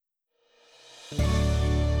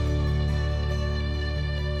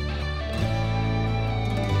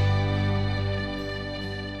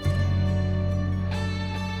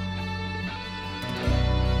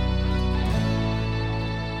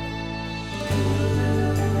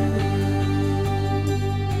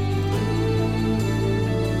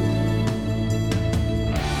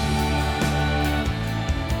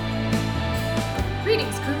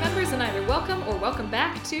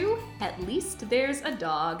to At Least There's a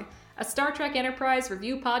Dog, a Star Trek Enterprise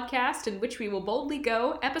review podcast in which we will boldly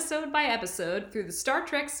go episode by episode through the Star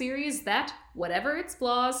Trek series that, whatever its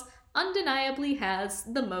flaws, undeniably has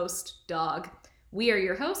the most dog. We are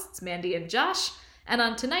your hosts, Mandy and Josh, and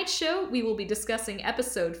on tonight's show we will be discussing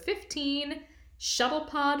episode 15,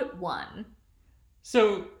 Shuttlepod 1.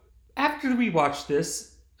 So, after we watched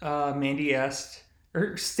this, Mandy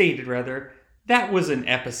stated, that was an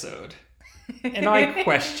episode. And I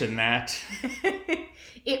question that.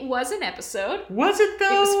 It was an episode. Was it,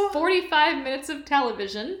 though? It was 45 minutes of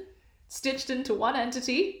television, stitched into one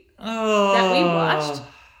entity that we watched.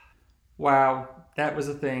 Wow, that was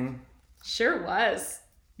a thing. Sure was.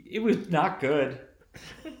 It was not good.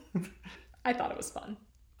 I thought it was fun.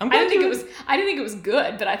 I didn't think it was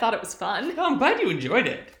good, but I thought it was fun. Oh, I'm glad you enjoyed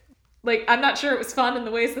it. Like, I'm not sure it was fun in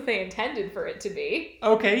the ways that they intended for it to be.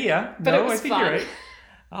 Okay, yeah. But it was I think fun. You're right.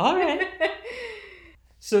 All right.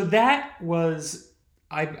 So that was...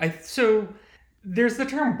 So there's the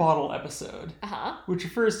term bottle episode, which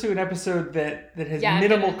refers to an episode that has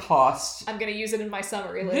minimal cost. I'm going to use it in my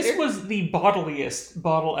summary later. This was the bottleliest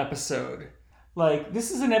bottle episode. Like,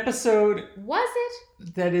 this is an episode... Was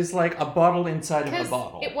it? That is like a bottle inside of a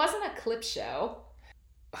bottle. It wasn't a clip show.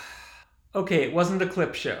 Okay, it wasn't a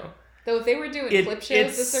clip show. Though if they were doing clip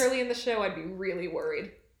shows this early in the show, I'd be really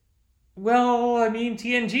worried. Well, I mean,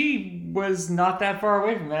 TNG was not that far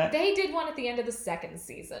away from that. They did one at the end of the second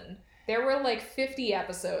season. There were like 50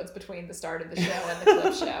 episodes between the start of the show and the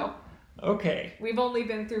clip show. Okay. We've only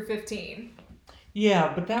been through 15.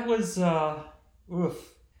 Yeah, but that was,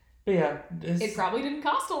 oof. But yeah. It probably didn't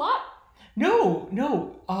cost a lot. No.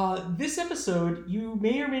 This episode, you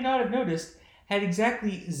may or may not have noticed, had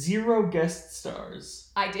exactly 0 guest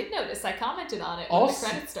stars. I did notice. I commented on it when the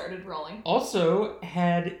credits started rolling. Also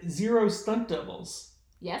had 0 stunt doubles.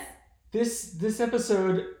 Yes. This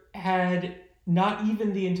episode had not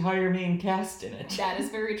even the entire main cast in it. That is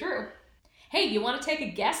very true. Hey, you want to take a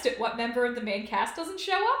guess at what member of the main cast doesn't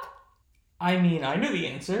show up? I mean, I know the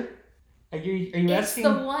answer. Are you asking?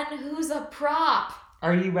 It's the one who's a prop.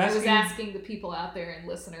 Are you asking? I was asking the people out there in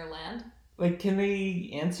listener land. Like, can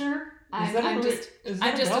they answer? I'm just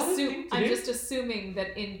assuming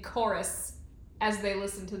that in chorus, as they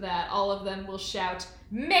listen to that, all of them will shout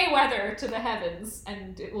Mayweather to the heavens,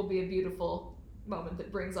 and it will be a beautiful moment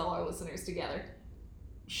that brings all our listeners together.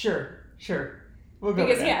 Sure. We'll go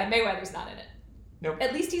with that. Mayweather's not in it. Nope.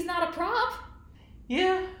 At least he's not a prop.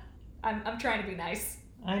 Yeah. I'm trying to be nice.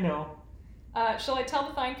 I know. Shall I tell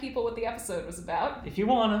the fine people what the episode was about? If you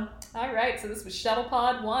wanna. Alright, so this was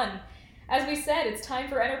Shuttlepod 1. As we said, it's time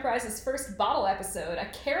for Enterprise's first bottle episode, a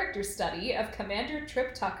character study of Commander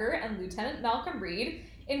Trip Tucker and Lieutenant Malcolm Reed,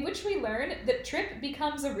 in which we learn that Trip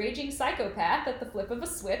becomes a raging psychopath at the flip of a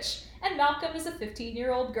switch, and Malcolm is a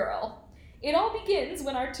 15-year-old girl. It all begins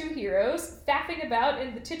when our two heroes, faffing about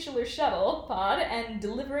in the titular shuttle pod and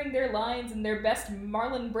delivering their lines in their best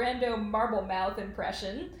Marlon Brando marble mouth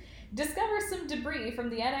impression, discover some debris from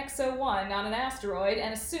the NX-01 on an asteroid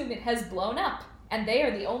and assume it has blown up, and they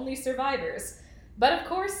are the only survivors. But of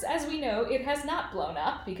course, as we know, it has not blown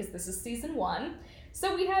up, because this is season 1,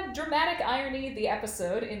 so we have dramatic irony the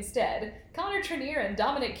episode instead. Connor Trinneer and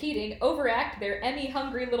Dominic Keating overact their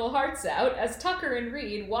Emmy-hungry little hearts out as Tucker and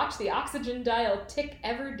Reed watch the oxygen dial tick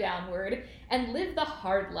ever downward and live the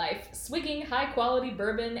hard life, swigging high-quality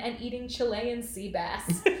bourbon and eating Chilean sea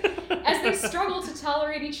bass. As they struggle to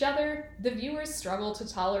tolerate each other, the viewers struggle to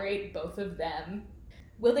tolerate both of them.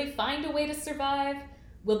 Will they find a way to survive?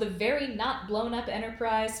 Will the very not blown up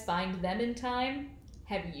Enterprise find them in time?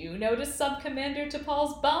 Have you noticed Sub-Commander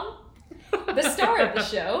T'Pol's bum? The star of the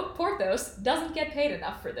show, Porthos, doesn't get paid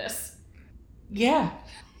enough for this. Yeah.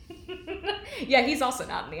 Yeah, he's also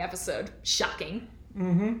not in the episode. Shocking.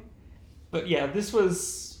 Mm-hmm. But yeah, this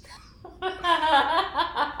was...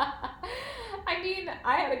 I mean,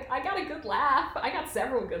 I got a good laugh. I got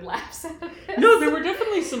several good laughs out of this. No, there were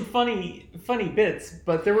definitely some funny bits,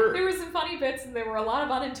 but there were some funny bits, and there were a lot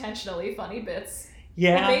of unintentionally funny bits.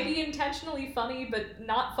 Yeah. Or maybe intentionally funny, but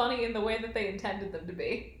not funny in the way that they intended them to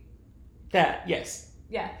be. That, yes.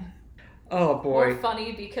 Yeah. Oh, boy. Or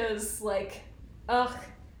funny because, like,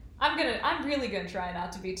 I'm really gonna try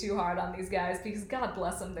not to be too hard on these guys, because God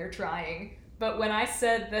bless them, they're trying. But when I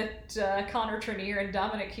said that Connor Trinneer and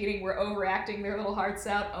Dominic Keating were overacting their little hearts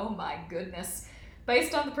out, oh my goodness.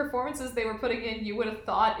 Based on the performances they were putting in, you would have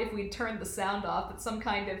thought, if we'd turned the sound off, that some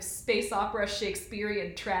kind of space opera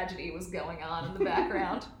Shakespearean tragedy was going on in the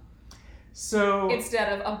background.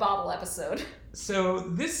 Instead of a bottle episode. So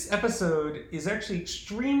this episode is actually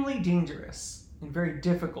extremely dangerous and very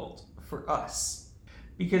difficult for us.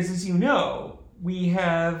 Because as you know, we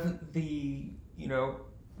have the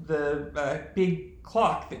big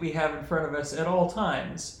clock that we have in front of us at all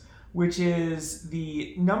times, which is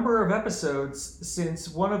the number of episodes since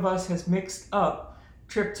one of us has mixed up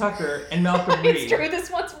Trip Tucker and Malcolm Reed. It's true, this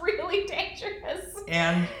one's really dangerous.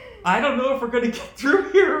 And I don't know if we're going to get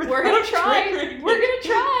through here. We're going to try. We're going to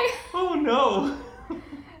try. Oh, no.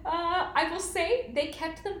 I will say they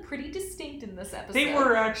kept them pretty distinct in this episode. They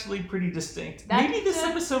were actually pretty distinct. Maybe this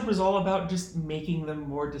episode was all about just making them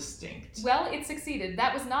more distinct. Well, it succeeded.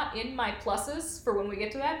 That was not in my pluses for when we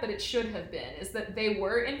get to that, but it should have been, is that they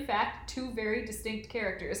were, in fact, two very distinct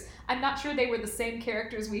characters. I'm not sure they were the same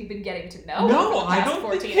characters we've been getting to know over the past I don't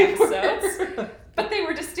 14 think they episodes. Were. But they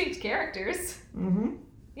were distinct characters. Mm-hmm.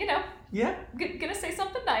 You know. Yeah. Gonna say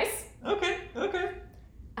something nice. Okay.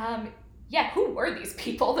 Yeah, who were these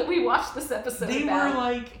people that we watched this episode They about? were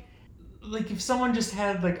like if someone just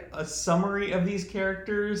had like a summary of these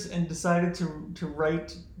characters and decided to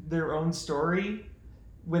write their own story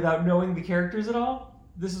without knowing the characters at all.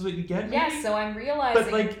 This is what you get. Yeah, maybe? so I'm realizing.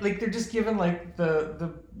 But like they're just given like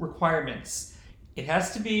the requirements. It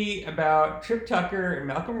has to be about Trip Tucker and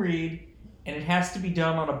Malcolm Reed, and it has to be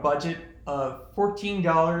done on a budget of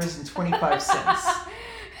 $14.25,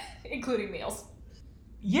 including meals.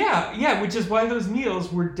 Yeah, which is why those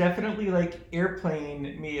meals were definitely like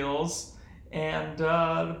airplane meals, and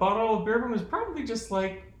the bottle of bourbon was probably just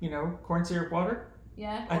like, corn syrup water.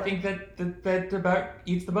 Yeah. I think that about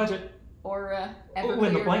eats the budget. Or and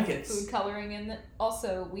the blankets. Food coloring in.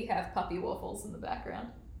 Also, we have puppy waffles in the background.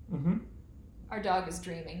 Mm-hmm. Our dog is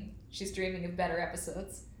dreaming. She's dreaming of better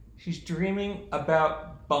episodes. She's dreaming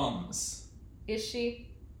about bums. Is she?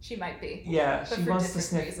 She might be. Yeah, but she wants to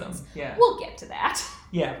sniff reasons. them. Yeah. We'll get to that.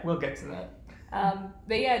 Yeah, we'll get to that.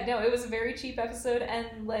 But yeah, no, it was a very cheap episode,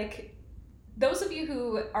 and like, those of you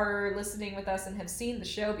who are listening with us and have seen the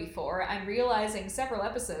show before, I'm realizing several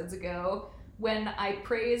episodes ago when I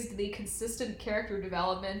praised the consistent character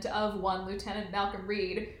development of one Lieutenant Malcolm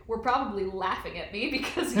Reed, were probably laughing at me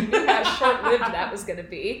because you knew how short-lived that was going to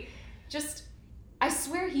be. I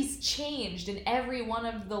swear he's changed in every one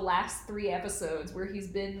of the last 3 episodes where he's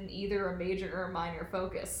been either a major or a minor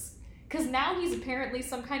focus. Because now he's apparently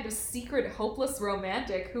some kind of secret, hopeless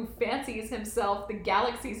romantic who fancies himself the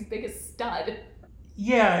galaxy's biggest stud.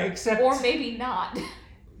 Yeah, except... Or maybe not.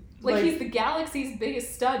 Like, he's the galaxy's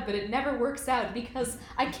biggest stud, but it never works out because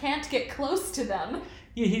I can't get close to them.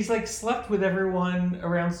 Yeah, he's like slept with everyone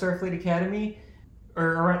around Starfleet Academy, or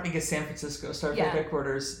around, I guess, San Francisco Starfleet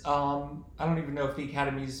headquarters. I don't even know if the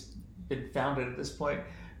Academy's been founded at this point,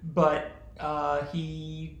 but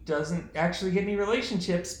he doesn't actually get any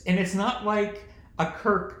relationships, and it's not like a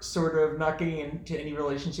Kirk sort of not getting into any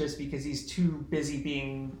relationships because he's too busy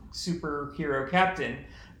being superhero captain,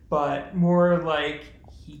 but more like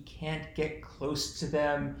he can't get close to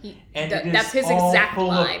them, and it is that's his all exact full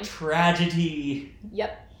line. of tragedy.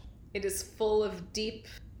 Yep. It is full of deep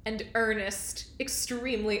and earnest,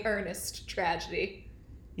 extremely earnest tragedy.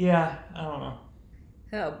 Yeah, I don't know.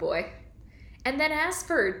 Oh boy. And then as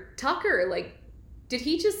for Tucker, like, did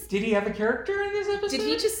he have a character in this episode? Did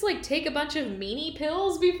he just like take a bunch of meanie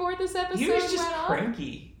pills before this episode? He was just went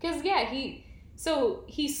cranky. Because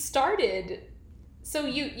he started. So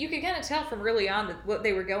you could kind of tell from early on that what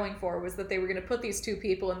they were going for was that they were going to put these 2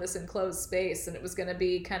 people in this enclosed space, and it was going to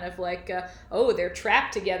be kind of like, they're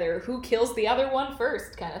trapped together. Who kills the other one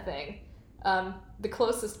first, kind of thing. The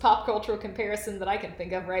closest pop cultural comparison that I can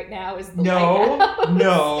think of right now is the Lighthouse.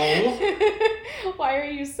 No. Why are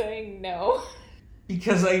you saying no?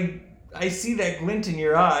 Because I see that glint in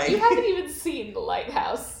your eye. You haven't even seen The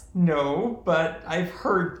Lighthouse. No, but I've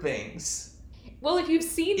heard things. Well, if you've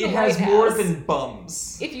seen The Lighthouse... It has more than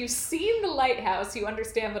bums. If you've seen The Lighthouse, you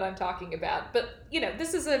understand what I'm talking about. But,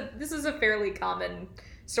 this is a fairly common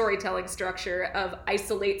storytelling structure of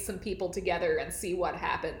isolate some people together and see what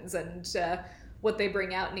happens and what they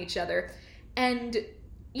bring out in each other. And,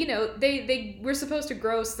 they were supposed to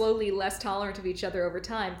grow slowly less tolerant of each other over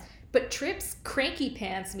time. But Trip's cranky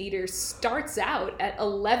pants meter starts out at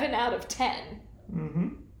 11 out of 10. Mm-hmm.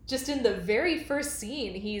 Just in the very first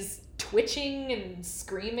scene, he's twitching and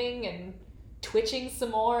screaming and twitching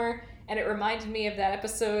some more, and it reminded me of that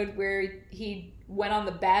episode where he went on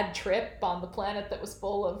the bad trip on the planet that was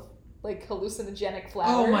full of like hallucinogenic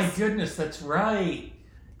flowers. Oh my goodness, that's right.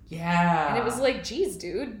 Yeah. And it was like, geez,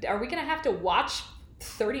 dude, are we gonna have to watch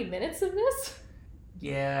 30 minutes of this?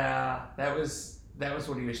 Yeah, that was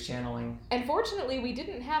what he was channeling. And fortunately, we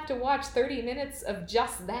didn't have to watch 30 minutes of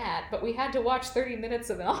just that, but we had to watch 30 minutes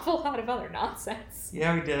of an awful lot of other nonsense.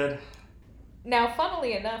 Yeah, we did. Now,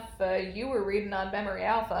 funnily enough, you were reading on Memory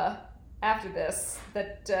Alpha after this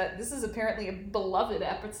that this is apparently a beloved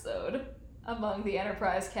episode among the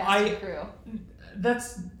Enterprise cast and crew.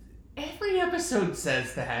 Every episode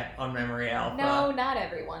says that on Memory Alpha. No, not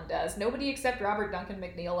everyone does. Nobody except Robert Duncan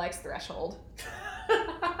McNeil likes Threshold.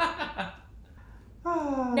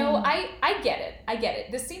 No, I get it. I get it.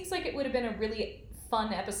 This seems like it would have been a really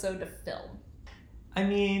fun episode to film. I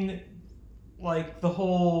mean, like, the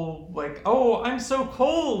whole, like, oh, I'm so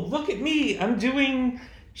cold. Look at me. I'm doing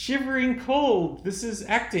shivering cold. This is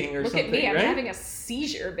acting or something, right? Look at me. I'm having a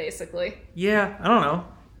seizure, basically. Yeah, I don't know.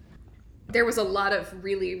 There was a lot of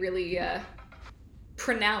really, really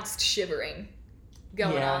pronounced shivering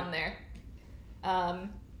going on there.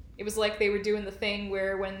 It was like they were doing the thing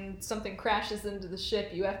where when something crashes into the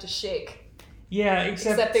ship, you have to shake. Yeah,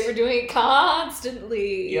 except they were doing it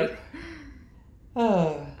constantly. Yep.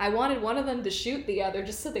 I wanted one of them to shoot the other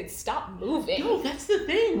just so they'd stop moving. No, that's the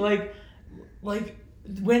thing. Like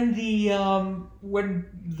when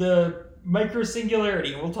the micro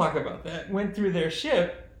singularity, we'll talk about that, went through their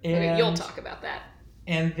ship. And you'll talk about that.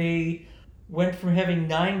 And they went from having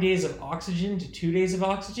 9 days of oxygen to 2 days of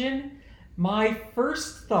oxygen. My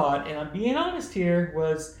first thought, and I'm being honest here,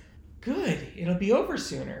 was, good, it'll be over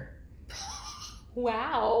sooner.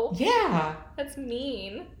 Wow. Yeah. That's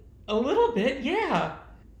mean. A little bit, yeah.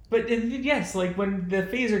 But yes, like when the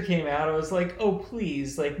phaser came out, I was like, oh,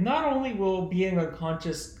 please. Like, not only will being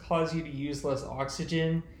unconscious cause you to use less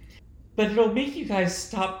oxygen, but it'll make you guys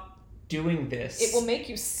stop doing this. It will make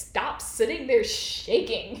you stop sitting there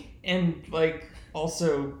shaking. And, like,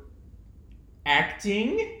 also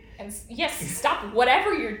acting. And yes, stop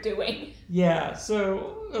whatever you're doing. Yeah,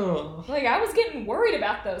 so, Like, I was getting worried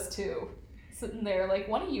about those two. Sitting there, like,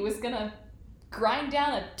 one of you is gonna grind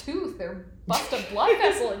down a tooth or bust a blood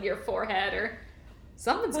vessel in your forehead or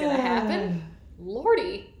something's gonna happen.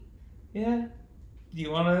 Lordy. Yeah.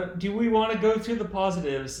 Do we want to go through the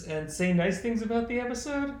positives and say nice things about the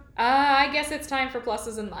episode? I guess it's time for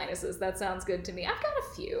pluses and minuses. That sounds good to me. I've got a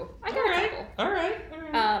few. I got a couple. All right.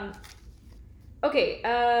 Okay,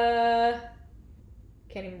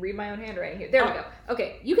 can't even read my own handwriting here. There we go.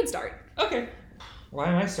 Okay, you can start. Okay. Why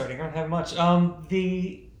am I starting? I don't have much.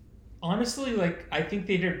 Honestly, like, I think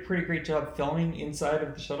they did a pretty great job filming inside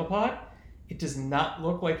of the shuttle pod. It does not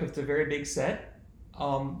look like it's a very big set,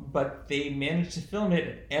 but they managed to film it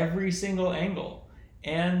at every single angle.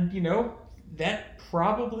 And, that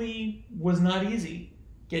probably was not easy.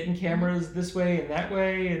 Getting cameras this way and that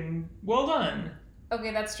way, and well done.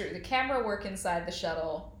 Okay, that's true. The camera work inside the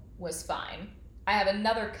shuttle was fine. I have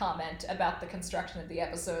another comment about the construction of the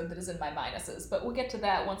episode that is in my minuses, but we'll get to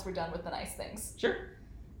that once we're done with the nice things. Sure.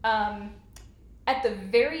 At the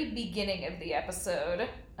very beginning of the episode,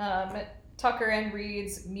 Tucker and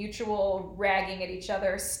Reed's mutual ragging at each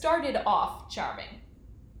other started off charming.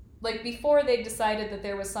 Like, before they decided that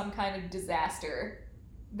there was some kind of disaster,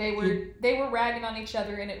 they were ragging on each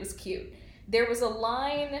other and it was cute. There was a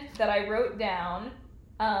line that I wrote down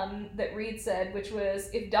that Reed said, which was,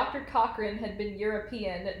 if Dr. Cochrane had been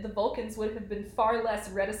European, the Vulcans would have been far less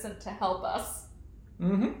reticent to help us.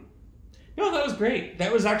 Mm-hmm. No, that was great.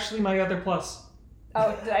 That was actually my other plus.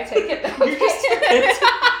 Oh, did I take it? Okay. You just took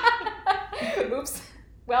it. Oops.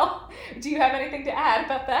 Well, do you have anything to add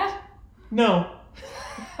about that? No.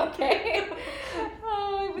 Okay.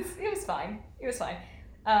 It was fine. It was fine.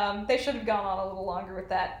 They should have gone on a little longer with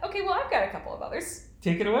that. Okay, well, I've got a couple of others.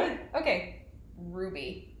 Take it away. Okay.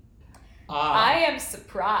 Ruby. I am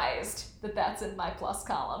surprised that that's in my plus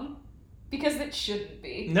column, because it shouldn't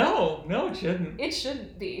be. No, it shouldn't. It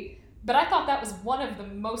shouldn't be. But I thought that was one of the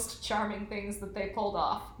most charming things that they pulled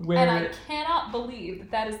off. And I cannot believe that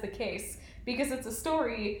that is the case, because it's a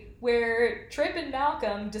story where Trip and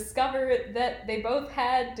Malcolm discover that they both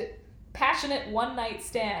had passionate one-night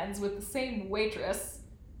stands with the same waitress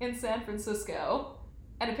in San Francisco.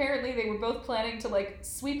 And apparently they were both planning to, like,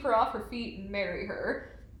 sweep her off her feet and marry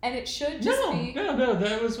her. And it should just be... No,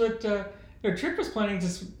 that was what... Trip was planning to...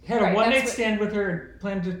 Had a one-night stand with her and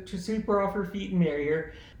planned to sweep her off her feet and marry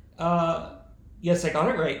her. Yes, I got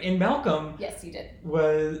it right. And Malcolm... Yes, you did.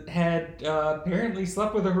 Had apparently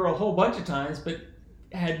slept with her a whole bunch of times, but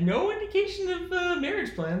had no indication of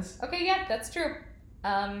marriage plans. Okay, yeah, that's true.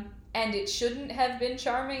 And it shouldn't have been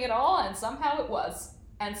charming at all, and somehow it was.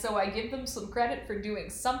 And so I give them some credit for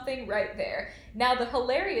doing something right there. Now, the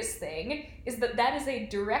hilarious thing is that is a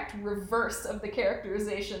direct reverse of the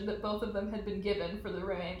characterization that both of them had been given for the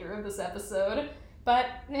remainder of this episode. But,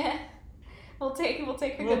 we'll take the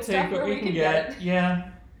good stuff where we can get it.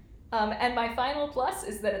 Yeah. And my final plus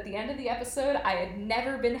is that at the end of the episode, I had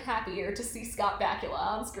never been happier to see Scott Bakula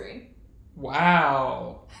on screen.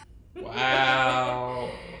 Wow.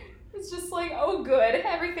 It's just like, oh good,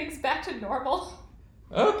 everything's back to normal.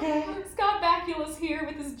 Okay. Scott Bakula's here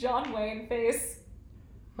with his John Wayne face.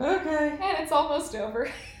 Okay. And it's almost over.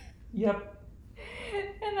 Yep.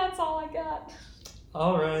 And that's all I got.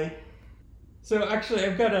 Alright. So actually,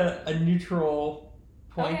 I've got a neutral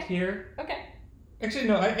point here. Okay. Actually,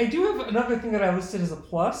 no, I do have another thing that I listed as a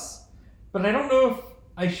plus, but I don't know if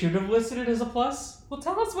I should have listed it as a plus. Well,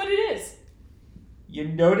 tell us what it is. You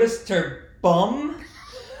noticed her bum?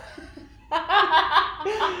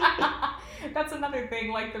 That's another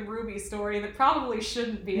thing, like the Ruby story, that probably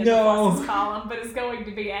shouldn't be in the pluses column, but is going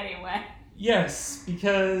to be anyway. Yes,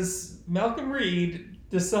 because Malcolm Reed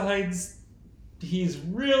decides he's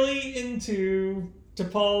really into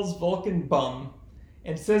T'Pol's Vulcan bum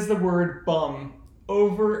and says the word bum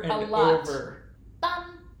over and over.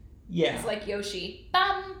 Bum. Yeah. It's like Yoshi.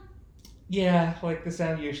 Bum. Yeah, like the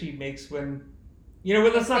sound Yoshi makes when... You know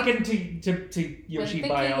what, let's not get into Yoshi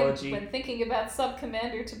biology. When thinking about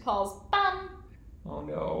Sub-Commander T'Pol's bum. Oh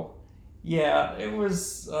no. Yeah, it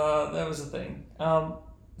was, that was a thing.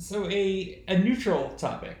 So a neutral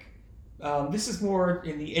topic. This is more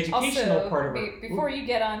in the educational part of it. Before you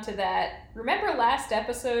get onto that, remember last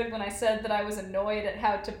episode when I said that I was annoyed at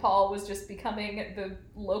how T'Pol was just becoming the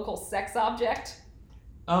local sex object?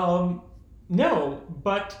 No,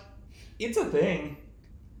 but it's a thing.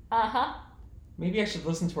 Uh-huh. Maybe I should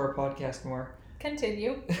listen to our podcast more.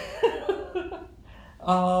 Continue.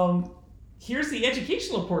 Here's the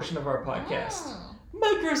educational portion of our podcast.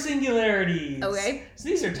 Microsingularities. Okay. So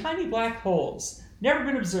these are tiny black holes. Never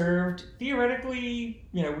been observed. Theoretically,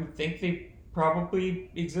 we think they probably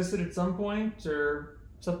existed at some point or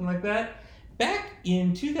something like that. Back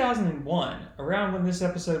in 2001, around when this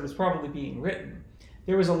episode was probably being written,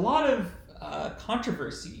 there was a lot of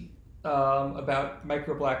controversy about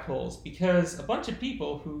micro black holes because a bunch of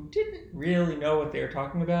people who didn't really know what they were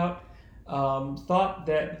talking about thought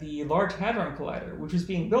that the Large Hadron Collider, which was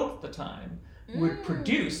being built at the time, would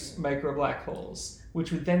produce micro black holes,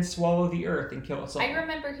 which would then swallow the Earth and kill us all. I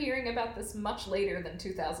remember hearing about this much later than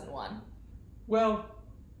 2001. Well,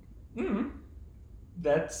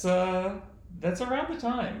 that's around the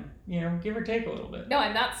time, give or take a little bit. No,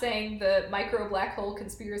 I'm not saying the micro black hole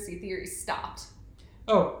conspiracy theory stopped.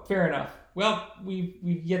 Oh, fair enough. Well, we've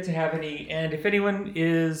yet to have any, and if anyone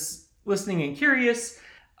is listening and curious,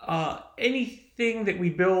 anything that we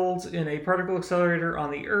build in a particle accelerator on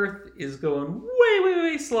the Earth is going way, way,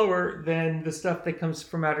 way slower than the stuff that comes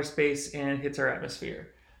from outer space and hits our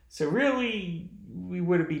atmosphere. So really, we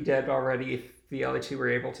would be dead already if the LHC were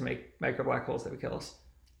able to make micro black holes that would kill us.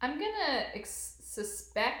 I'm gonna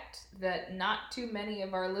suspect that not too many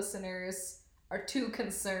of our listeners are too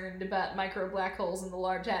concerned about micro black holes in the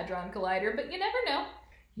Large Hadron Collider, but you never know.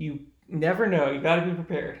 You never know. You gotta be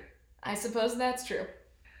prepared. I suppose that's true.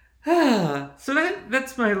 So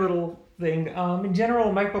that's my little thing. In general,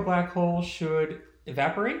 a micro black hole should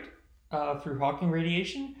evaporate through Hawking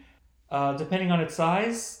radiation. Depending on its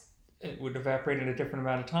size, it would evaporate in a different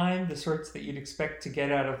amount of time. The sorts that you'd expect to get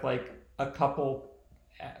out of like a couple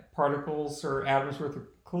particles or atoms worth of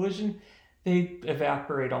collision, they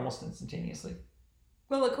evaporate almost instantaneously.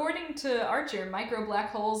 Well, according to Archer, micro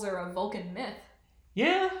black holes are a Vulcan myth.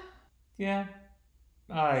 Yeah.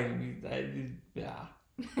 I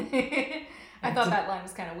thought that line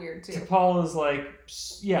was kind of weird too. T'Pol is like,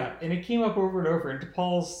 yeah, and it came up over and over, and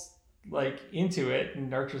T'Pol's like into it,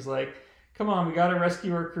 and Archer's like, come on, we gotta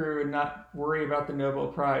rescue our crew and not worry about the Nobel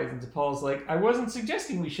Prize. And T'Pol's like, I wasn't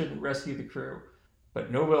suggesting we shouldn't rescue the crew,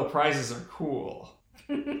 but Nobel Prizes are cool.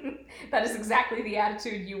 That is exactly the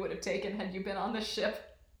attitude you would have taken had you been on this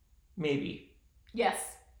ship. Maybe.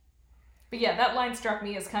 Yes. But yeah, that line struck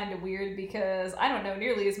me as kind of weird because I don't know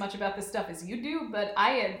nearly as much about this stuff as you do, but I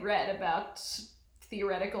had read about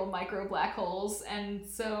theoretical micro black holes, and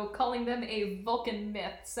so calling them a Vulcan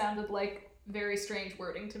myth sounded like very strange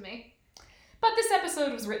wording to me. But this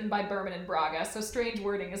episode was written by Berman and Braga, so strange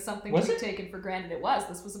wording is something to be taken for granted. It was.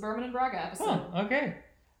 This was a Berman and Braga episode. Oh, okay.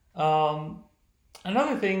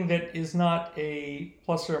 Another thing that is not a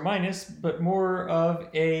plus or a minus, but more of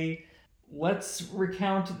a let's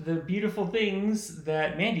recount the beautiful things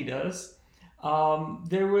that Mandy does.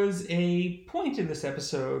 There was a point in this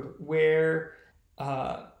episode where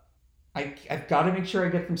I've got to make sure I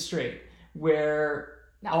get them straight. Where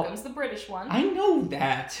Malcolm's the British one. I know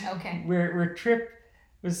that. Okay. Where Trip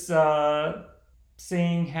was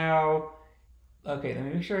saying how, okay, let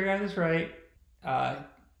me make sure I got this right.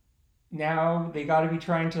 Now they got to be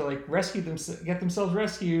trying to like rescue them, get themselves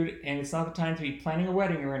rescued, and it's not the time to be planning a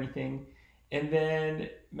wedding or anything. And then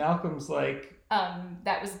Malcolm's like,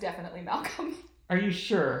 that was definitely Malcolm. Are you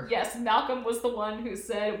sure? Yes, Malcolm was the one who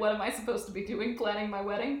said, "What am I supposed to be doing, planning my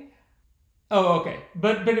wedding?" Oh, okay.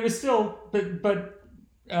 But it was still... But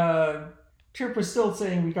Trip was still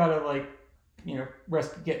saying we gotta, like, you know,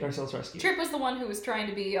 get ourselves rescued. Trip was the one who was trying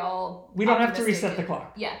to be all... We don't have to reset the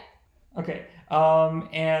clock. Yeah. Okay.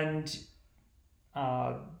 And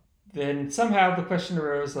then somehow the question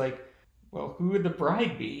arose, like, well, who would the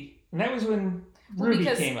bride be? And that was when Ruby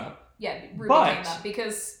came up. Yeah, Ruby came up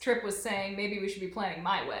because Trip was saying maybe we should be planning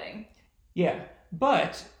my wedding. Yeah,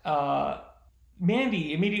 but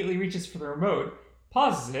Mandy immediately reaches for the remote,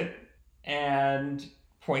 pauses it, and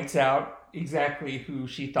points out exactly who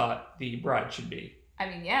she thought the bride should be. I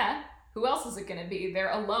mean, yeah. Who else is it going to be? They're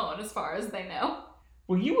alone as far as they know.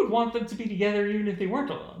 Well, you would want them to be together even if they weren't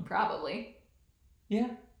alone. Probably.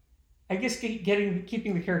 Yeah. I guess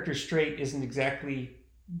keeping the characters straight isn't exactly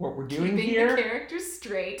what we're doing here. Keeping the characters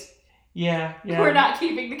straight. Yeah. We're not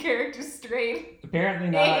keeping the characters straight. Apparently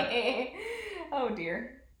not. Oh,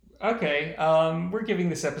 dear. Okay, we're giving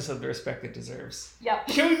this episode the respect it deserves. Yep.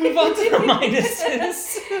 Shall we move on to the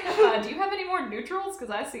minuses? Do you have any more neutrals?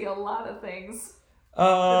 Because I see a lot of things that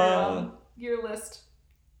are on your list.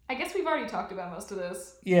 I guess we've already talked about most of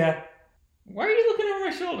those. Yeah. Why are you looking over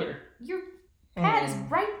my shoulder? Your pad is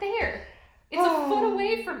right there. It's a foot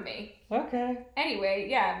away from me. Okay. Anyway,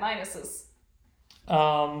 yeah, minuses.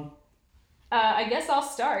 I guess I'll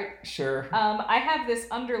start. Sure. I have this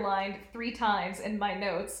underlined 3 times in my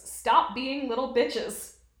notes. Stop being little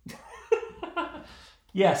bitches.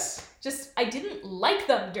 Yes. Just, I didn't like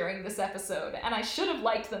them during this episode, and I should have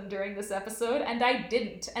liked them during this episode, and I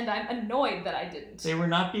didn't, and I'm annoyed that I didn't. They were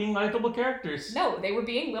not being likable characters. No, they were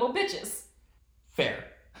being little bitches. Fair.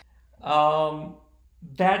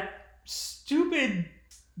 That stupid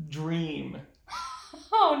dream.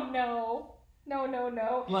 Oh, no.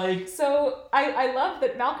 No. Like... So, I love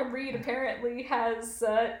that Malcolm Reed apparently has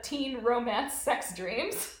teen romance sex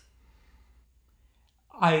dreams.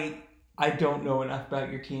 I don't know enough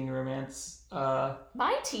about your teen romance.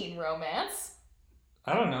 My teen romance?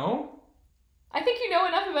 I don't know. I think you know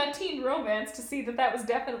enough about teen romance to see that was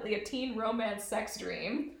definitely a teen romance sex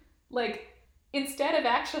dream. Like, instead of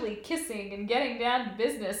actually kissing and getting down to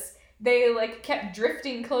business, they, like, kept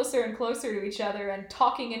drifting closer and closer to each other and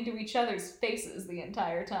talking into each other's faces the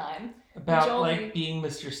entire time. About, like, being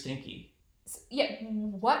Mr. Stinky. Yeah,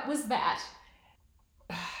 what was that?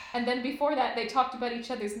 And then before that, they talked about each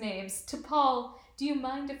other's names. T'Pol, do you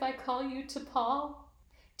mind if I call you T'Pol?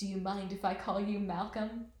 Do you mind if I call you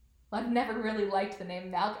Malcolm? I've never really liked the name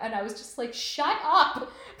Malcolm, and I was just like, shut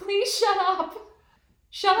up! Please shut up!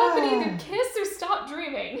 Shut up and either kiss or stop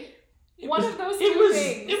dreaming. One of those two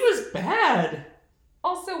things. It was bad.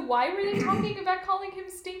 Also, why were they talking about calling him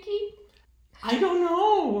Stinky? I don't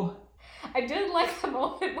know. I did like the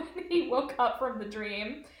moment when he woke up from the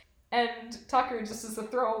dream, and Tucker, just as a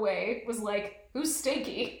throwaway, was like, who's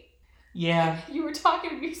Stinky? Yeah. You were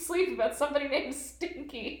talking in your sleep about somebody named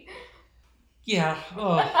Stinky. Yeah.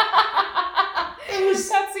 Oh.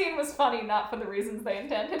 That scene was funny, not for the reasons they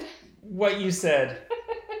intended. What you said.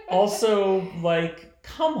 Also, like,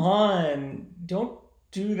 come on. Don't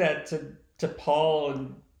do that to Paul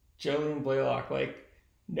and Jolene Blaylock. Like,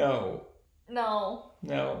 no.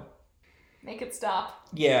 No. Make it stop.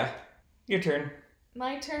 Yeah. Your turn.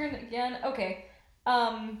 My turn again? Okay.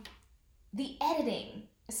 The editing,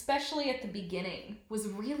 especially at the beginning, was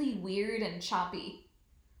really weird and choppy.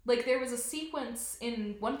 Like, there was a sequence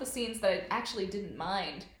in one of the scenes that I actually didn't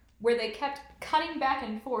mind, where they kept cutting back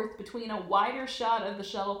and forth between a wider shot of the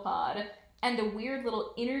shuttle pod and a weird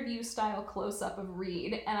little interview-style close-up of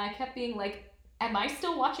Reed, and I kept being like, am I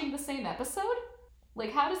still watching the same episode?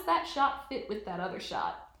 Like, how does that shot fit with that other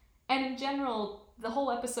shot? And in general, the whole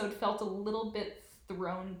episode felt a little bit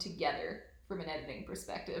thrown together from an editing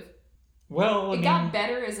perspective. Well, it got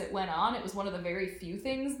better as it went on. It was one of the very few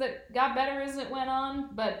things that got better as it went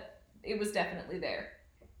on, but it was definitely there.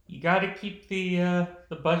 You got to keep the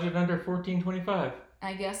budget under $14.25.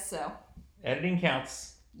 I guess so. Editing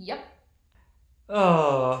counts. Yep.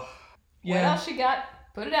 Oh, yeah. What else you got?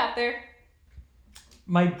 Put it out there.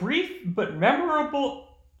 My brief but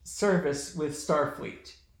memorable service with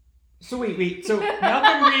Starfleet. So wait. So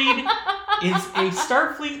Malcolm Reed is a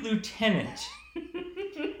Starfleet lieutenant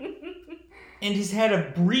and has had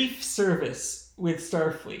a brief service with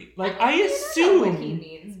Starfleet. Like, I assume what he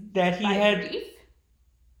means that he had... Brief?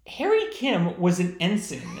 Harry Kim was an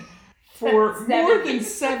ensign for more than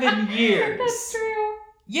 7 years. That's true.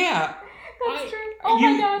 Yeah. That's true. Oh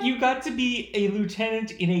my god. You got to be a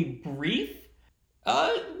lieutenant in a brief?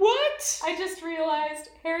 What? I just realized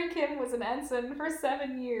Harry Kim was an ensign for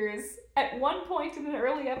 7 years. At one point in an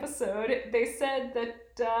early episode, they said that,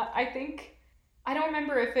 I don't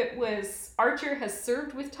remember if it was Archer has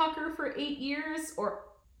served with Tucker for 8 years, or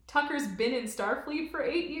Tucker's been in Starfleet for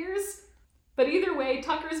 8 years. But either way,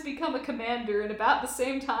 Tucker's become a commander in about the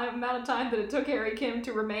same amount of time that it took Harry Kim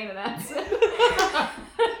to remain an ensign.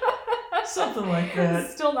 Something like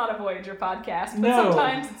that. Still not a Voyager podcast, but no.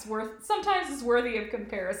 sometimes it's worthy of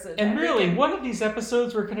comparison. And really, one of these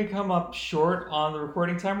episodes we're going to come up short on the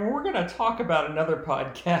recording time, where we're going to talk about another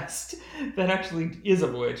podcast that actually is a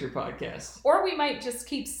Voyager podcast. Or we might just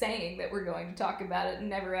keep saying that we're going to talk about it and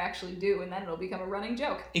never actually do, and then it'll become a running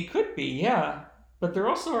joke. It could be, yeah. But they're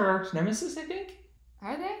also our arch nemesis, I think.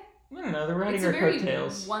 Are they? I don't know. They're riding our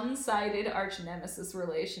coattails. It's a very one-sided arch nemesis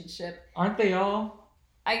relationship. Aren't they all?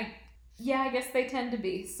 Yeah, I guess they tend to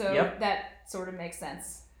be. So That sort of makes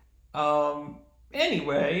sense.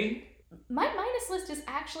 Anyway. My minus list is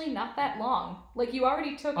actually not that long. Like, you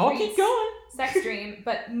already took I'll keep going. Sex Dream,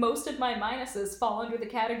 but most of my minuses fall under the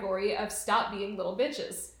category of stop being little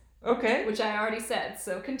bitches. Okay. Which I already said,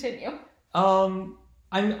 so continue.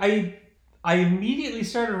 I immediately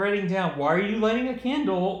started writing down, why are you lighting a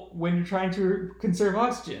candle when you're trying to conserve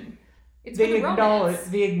oxygen? They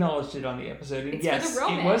acknowledged it on the episode. And yes,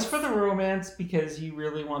 it was for the romance, because you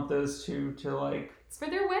really want those two to, like... It's for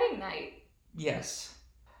their wedding night. Yes.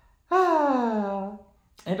 And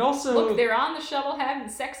also... Look, they're on the shuttle having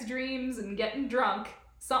sex dreams and getting drunk.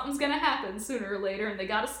 Something's gonna happen sooner or later, and they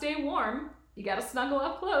gotta stay warm. You gotta snuggle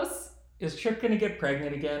up close. Is Trip gonna get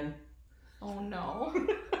pregnant again? Oh no.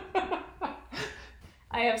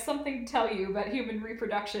 I have something to tell you about human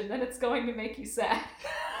reproduction, and it's going to make you sad.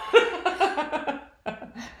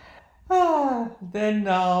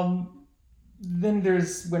 Then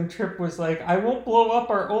there's when Trip was like, I won't blow up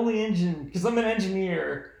our only engine because I'm an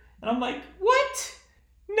engineer. And I'm like, what?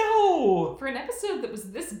 No! For an episode that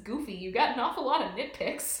was this goofy, you got an awful lot of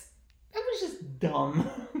nitpicks. That was just dumb.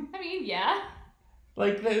 I mean, yeah.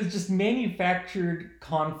 Like, that was just manufactured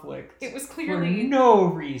conflict. It was clearly... for no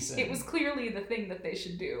reason. It was clearly the thing that they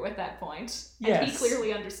should do at that point. Yes. And he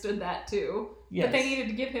clearly understood that, too. Yes. But they needed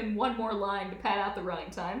to give him one more line to pad out the running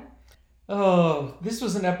time. Oh, this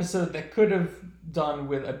was an episode that could have done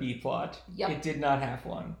with a B-plot. Yep. It did not have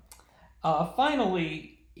one.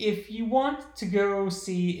 Finally, if you want to go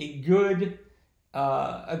see a good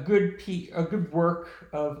work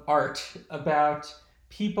of art about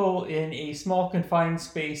people in a small confined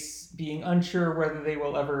space being unsure whether they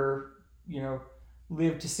will ever,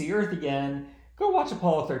 live to see Earth again, go watch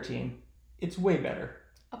Apollo 13. It's way better.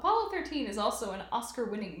 Apollo 13 is also an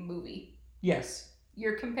Oscar-winning movie. Yes.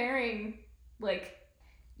 You're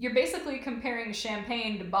basically comparing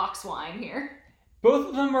champagne to box wine here. Both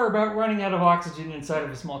of them are about running out of oxygen inside of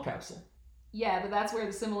a small capsule. Yeah, but that's where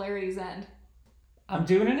the similarities end. I'm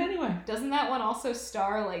doing it anyway. Doesn't that one also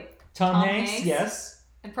star, Tom Hanks? Yes.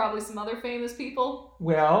 And probably some other famous people?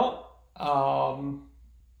 Well,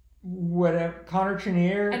 whatever, Connor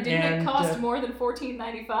Trinneer. And didn't it cost more than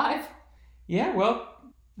 $14.95? Yeah, well...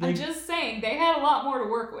 I'm just saying, they had a lot more to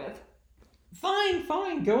work with.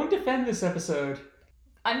 Fine. Go and defend this episode.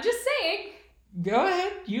 I'm just saying. Go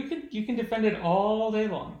ahead. You can defend it all day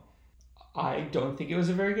long. I don't think it was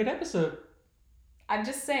a very good episode. I'm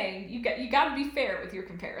just saying, you got to be fair with your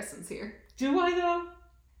comparisons here. Do I,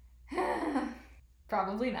 though?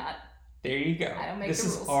 Probably not. There you go. I don't make the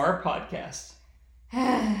rules. This is our podcast.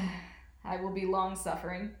 I will be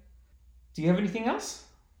long-suffering. Do you have anything else?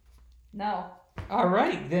 No. All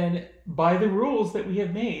right, then, by the rules that we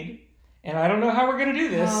have made, and I don't know how we're going to do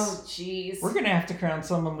this. Oh, jeez. We're going to have to crown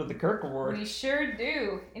someone with the Kirk Award. We sure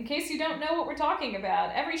do. In case you don't know what we're talking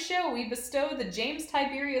about, every show we bestow the James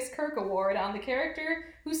Tiberius Kirk Award on the character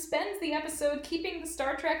who spends the episode keeping the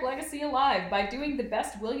Star Trek legacy alive by doing the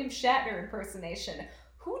best William Shatner impersonation.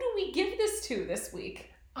 Who do we give this to this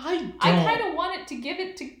week? I kind of wanted to give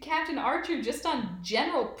it to Captain Archer just on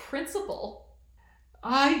general principle.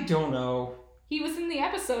 I don't know. He was in the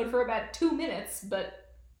episode for about 2 minutes, but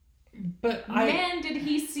man, did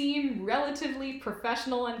he seem relatively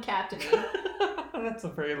professional and captaining. That's a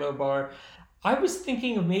very low bar. I was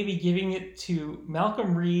thinking of maybe giving it to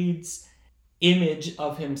Malcolm Reed's image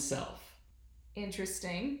of himself.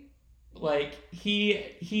 Interesting. Like, he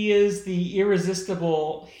is the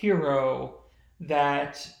irresistible hero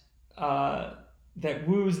that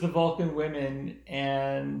woos the Vulcan women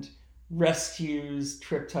and rescues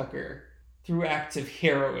Trip Tucker through acts of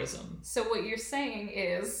heroism. So what you're saying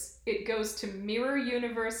is it goes to Mirror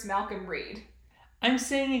Universe Malcolm Reed. I'm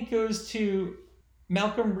saying it goes to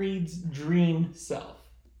Malcolm Reed's dream self.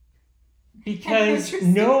 Because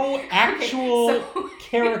no actual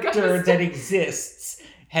character that exists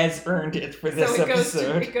has earned it for this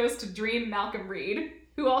episode. It goes to Dream Malcolm Reed,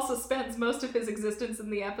 who also spends most of his existence in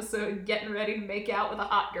the episode getting ready to make out with a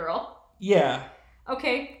hot girl. Yeah.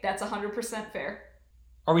 Okay, that's 100% fair.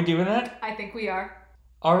 Are we doing that? I think we are.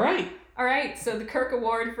 All right. All right, so the Kirk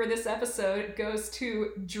Award for this episode goes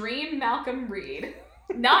to Dream Malcolm Reed.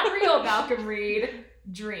 Not real Malcolm Reed,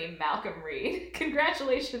 Dream Malcolm Reed.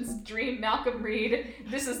 Congratulations, Dream Malcolm Reed.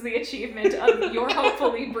 This is the achievement of your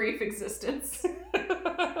hopefully brief existence.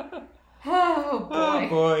 Oh, boy. Oh,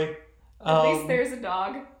 boy. At least there's a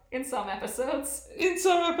dog in some episodes. In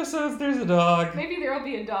some episodes, there's a dog. Maybe there'll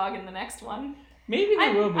be a dog in the next one. Maybe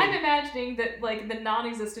there will be. I'm imagining that, like, the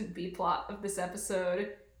non-existent B-plot of this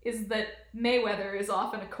episode is that Mayweather is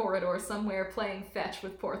off in a corridor somewhere playing fetch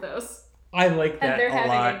with Porthos. I like that a lot. And they're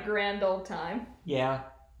having a grand old time. Yeah.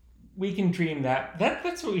 We can dream that.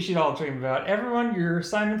 That's what we should all dream about. Everyone, your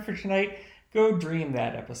assignment for tonight, go dream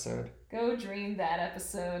that episode. Go dream that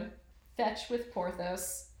episode. Fetch with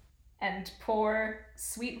Porthos. And poor,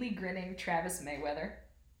 sweetly grinning Travis Mayweather.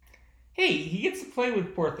 Hey, he gets to play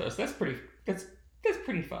with Porthos. That's pretty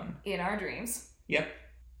fun. In our dreams. Yep.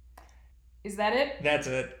 Is that it? That's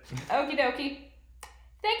it. Okie dokie.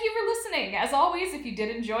 Thank you for listening. As always, if you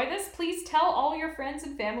did enjoy this, please tell all your friends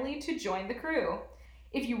and family to join the crew.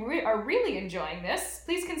 If you are really enjoying this,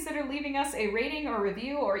 please consider leaving us a rating or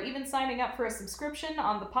review or even signing up for a subscription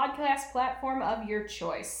on the podcast platform of your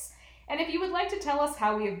choice. And if you would like to tell us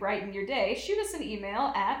how we have brightened your day, shoot us an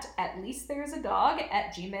email at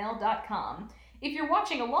leastthere'sadog@gmail.com. If you're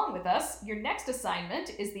watching along with us, your next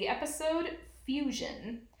assignment is the episode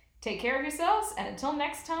Fusion. Take care of yourselves, and until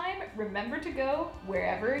next time, remember to go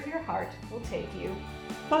wherever your heart will take you.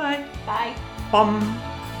 Bye. Bye.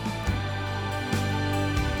 Bum.